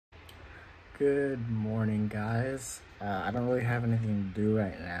Good morning, guys. I don't really have anything to do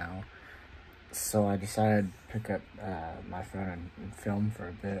right now, so I decided to pick up my phone and film for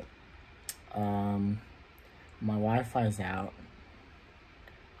a bit. My Wi-Fi's out.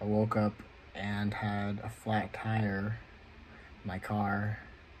 I woke up and had a flat tire in my car.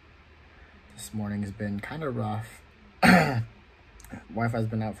 This morning has been kind of rough. Wi-Fi's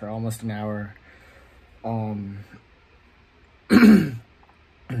been out for almost an hour.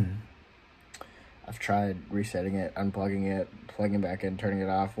 I've tried resetting it, unplugging it, plugging it back in, turning it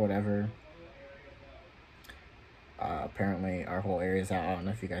off, whatever. Apparently our whole area's out. I don't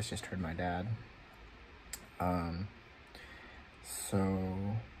know if you guys just heard my dad. So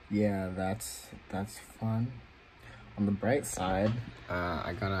yeah, that's fun. On the bright side,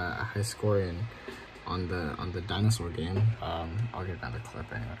 I got a high score on the dinosaur game. I'll get another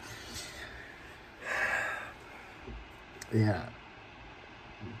clip anyway. Yeah.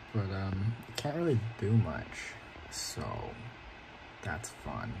 But can't really do much, so that's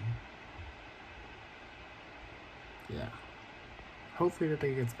fun. Yeah. Hopefully the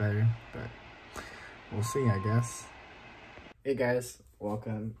day gets better, but we'll see, I guess. Hey guys,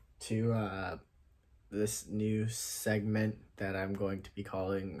 welcome to this new segment that I'm going to be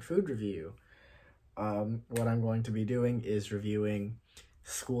calling Food Review. What I'm going to be doing is reviewing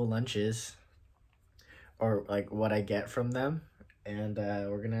school lunches, or like what I get from them. And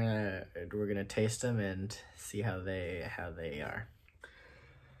we're gonna taste them and see how they are.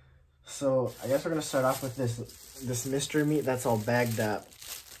 So I guess we're gonna start off with this mystery meat that's all bagged up.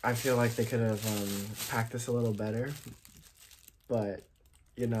 I feel like they could have packed this a little better, but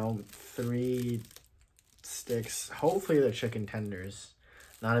you know, 3 sticks. Hopefully they're chicken tenders.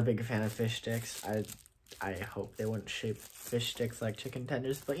 Not a big fan of fish sticks. I hope they wouldn't shape fish sticks like chicken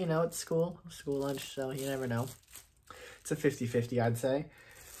tenders, but you know, it's school lunch, so you never know. It's a 50-50, I'd say.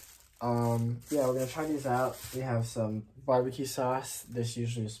 Yeah, we're gonna try these out. We have some barbecue sauce. This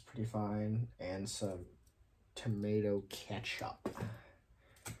usually is pretty fine. And some tomato ketchup.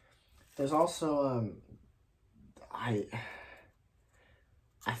 There's also, I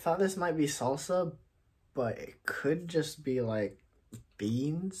thought this might be salsa, but it could just be like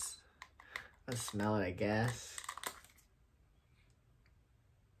beans. Let's smell it, I guess.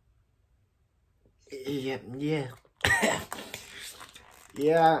 Yeah.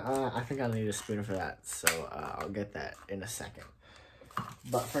 Yeah, I think I'll need a spoon for that, so I'll get that in a second.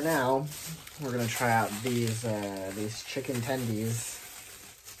 But for now, we're gonna try out these chicken tendies.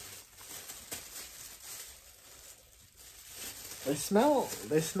 They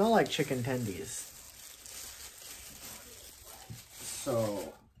smell like chicken tendies.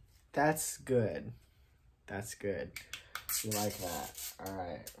 So that's good. That's good. You like that? All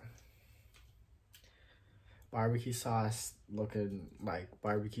right. Barbecue sauce looking like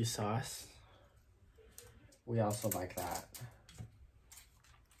barbecue sauce. We also like that.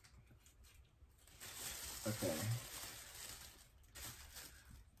 Okay.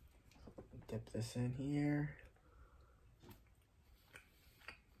 Dip this in here.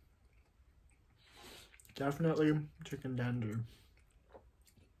 Definitely chicken tender.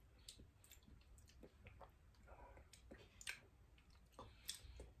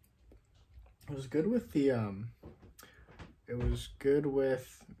 It was good with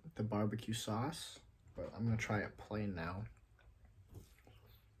the barbecue sauce, but I'm gonna try it plain now.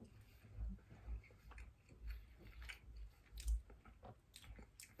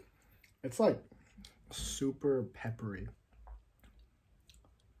 It's like super peppery.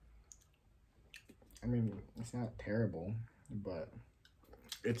 I mean, it's not terrible, but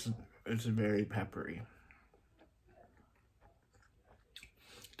it's very peppery.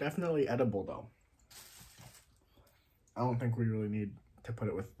 Definitely edible though. I don't think we really need to put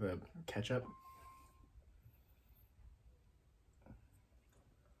it with the ketchup.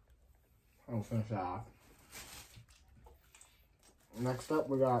 I'll finish that off. Next up,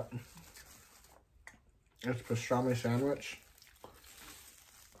 we got this pastrami sandwich.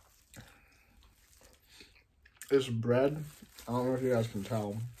 This bread, I don't know if you guys can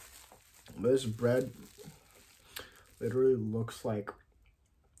tell, but this bread literally looks like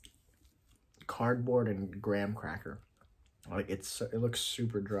cardboard and graham cracker. Like it looks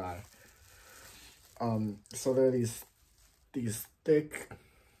super dry. So there are these thick,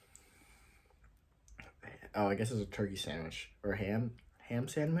 oh, I guess it's a turkey sandwich or ham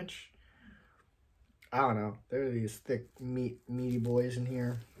sandwich. I don't know. There are these thick meaty boys in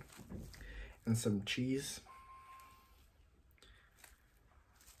here, and some cheese.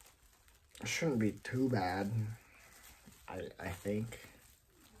 It shouldn't be too bad, I think.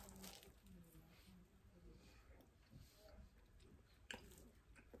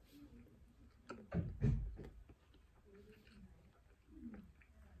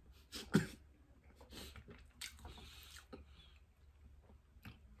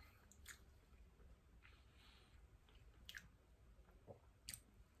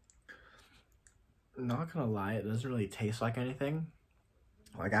 not gonna lie, it doesn't really taste like anything.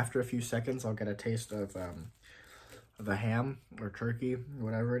 Like after a few seconds, I'll get a taste of the ham or turkey,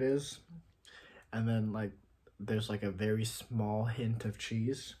 whatever it is. And then like there's like a very small hint of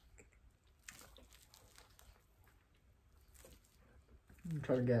cheese. I'm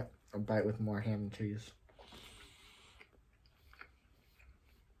trying to get a bite with more ham and cheese.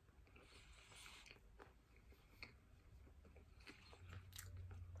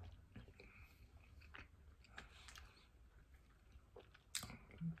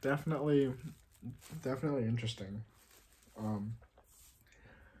 Definitely interesting.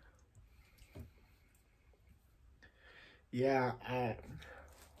 Yeah, I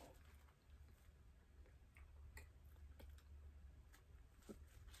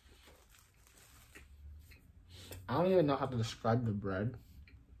don't even know how to describe the bread.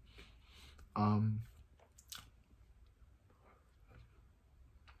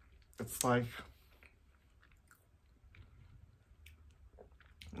 It's like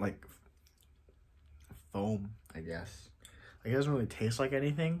foam, I guess. Like it doesn't really taste like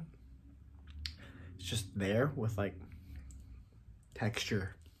anything. It's just there with like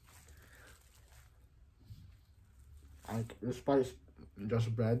texture. Like this bite's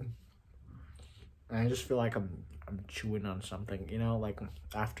just bread, and I just feel like I'm chewing on something, you know, like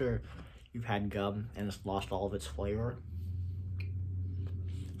after you've had gum and it's lost all of its flavor.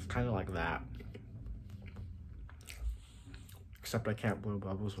 It's kind of like that, except I can't blow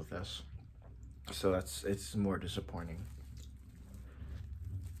bubbles with this, so it's more disappointing.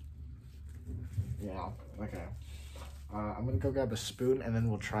 Yeah, okay. I'm gonna go grab a spoon and then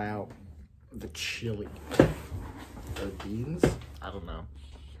we'll try out the chili or beans. I don't know.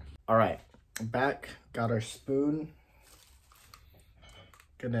 All right, back. Got our spoon.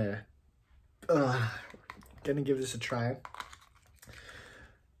 Gonna give this a try.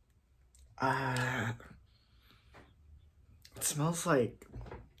 It smells like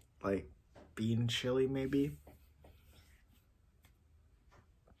bean chili, maybe.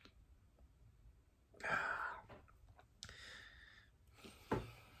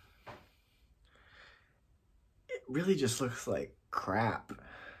 It really just looks like crap.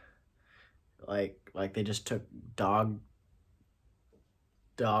 Like they just took dog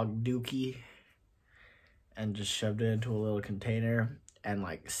dookie and just shoved it into a little container and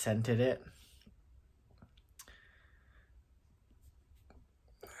like scented it.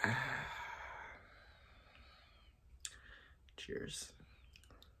 Cheers.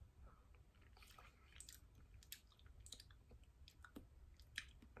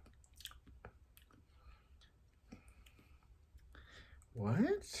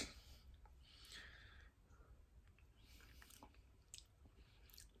 What?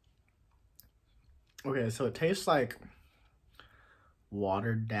 Okay, so it tastes like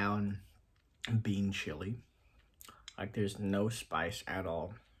watered down bean chili. Like there's no spice at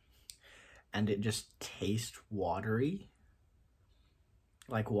all. And it just tastes watery.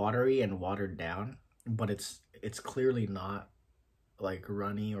 Like watery and watered down, but it's clearly not like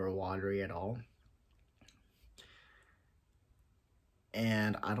runny or watery at all.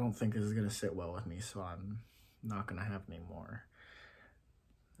 And I don't think this is gonna sit well with me, so I'm not gonna have any more.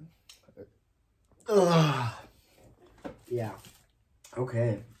 Ugh. Yeah.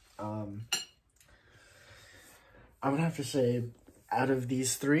 Okay. I'm gonna have to say, out of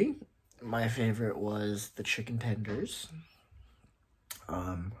these three, my favorite was the chicken tenders.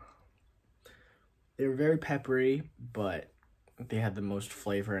 They were very peppery, but they had the most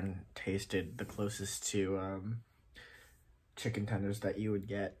flavor and tasted the closest to chicken tenders that you would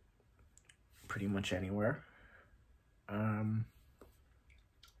get pretty much anywhere.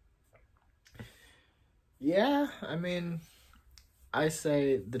 Yeah, I mean, I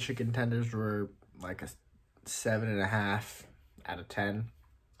say the chicken tenders were like a 7.5 out of 10.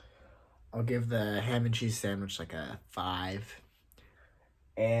 I'll give the ham and cheese sandwich like a 5.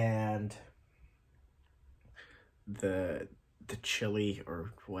 And the chili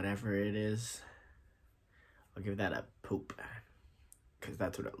or whatever it is, I'll give that a poop, because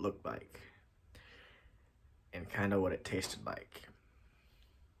that's what it looked like and kind of what it tasted like.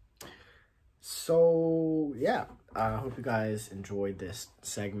 So yeah, I hope you guys enjoyed this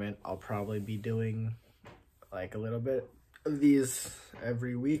segment. I'll probably be doing like a little bit of these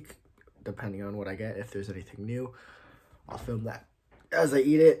every week, depending on what I get. If there's anything new, I'll film that as I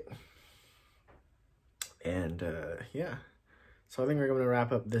eat it. And yeah, so I think we're going to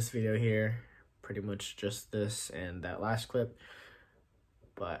wrap up this video here. Pretty much just this and that last clip.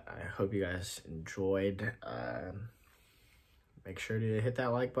 But I hope you guys enjoyed. Make sure to hit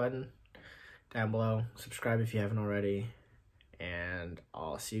that like button down below. Subscribe if you haven't already. And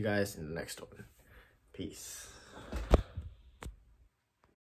I'll see you guys in the next one. Peace.